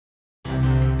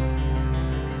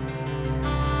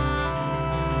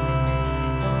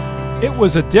It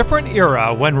was a different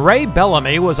era when Ray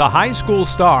Bellamy was a high school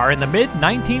star in the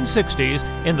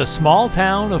mid-1960s in the small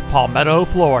town of Palmetto,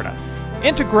 Florida.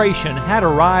 Integration had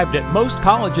arrived at most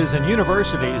colleges and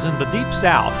universities in the Deep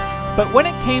South, but when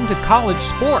it came to college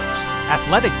sports,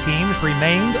 athletic teams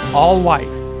remained all white.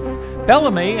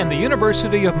 Bellamy and the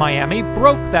University of Miami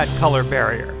broke that color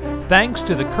barrier, thanks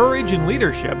to the courage and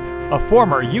leadership of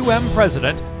former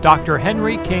president Dr.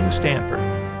 Henry King Stanford.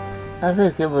 I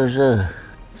think it was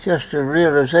just a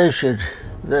realization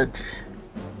that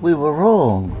we were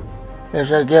wrong.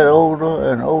 As I get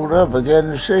older and older, I began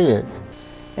to see it.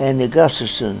 Andy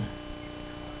Gustafson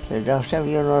said, Dr.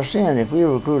 Stanford, you don't understand, if we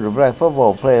recruit a black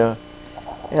football player,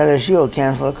 LSU will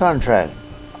cancel a contract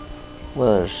with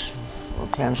us, or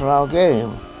cancel our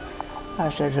game. I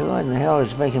said, who in the hell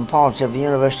is making politics at the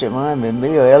University of Miami,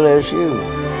 me or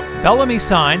LSU? Bellamy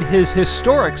signed his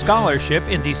historic scholarship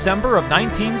in December of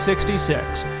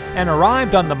 1966 and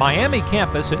arrived on the Miami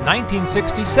campus in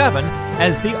 1967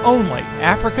 as the only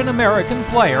African-American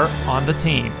player on the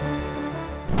team.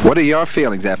 What are your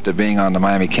feelings after being on the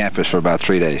Miami campus for about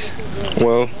 3 days?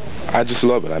 Well, I just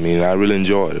love it. I mean, I really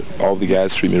enjoyed it. All the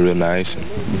guys treat me real nice.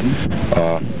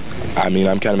 I mean,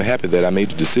 I'm kind of happy that I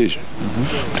made the decision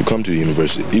to come to the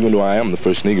university. Even though I am the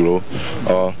first Negro,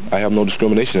 I have no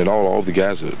discrimination at all. All the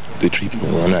guys, they treat me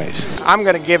real nice. I'm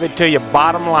going to give it to you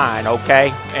bottom line,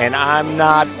 okay? And I'm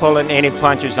not pulling any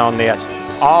punches on this.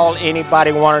 All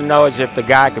anybody want to know is if the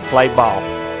guy could play ball.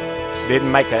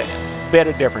 Didn't make a bit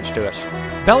of difference to us.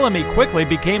 Bellamy quickly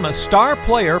became a star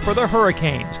player for the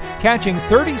Hurricanes, catching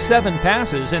 37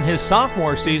 passes in his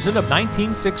sophomore season of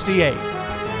 1968.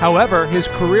 However, his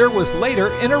career was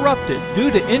later interrupted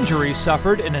due to injuries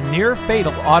suffered in a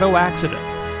near-fatal auto accident.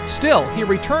 Still, he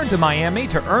returned to Miami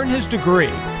to earn his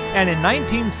degree, and in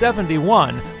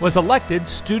 1971 was elected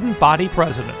student body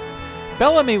president.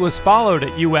 Bellamy was followed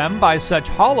at by such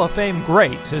Hall of Fame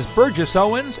greats as Burgess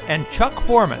Owens and Chuck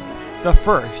Foreman, the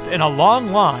first in a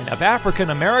long line of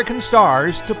African-American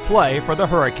stars to play for the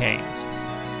Hurricanes.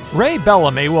 Ray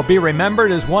Bellamy will be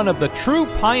remembered as one of the true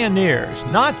pioneers,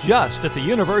 not just at the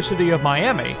University of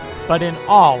Miami, but in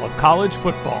all of college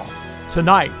football.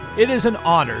 Tonight, it is an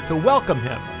honor to welcome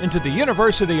him into the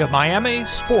University of Miami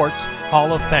Sports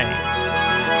Hall of Fame.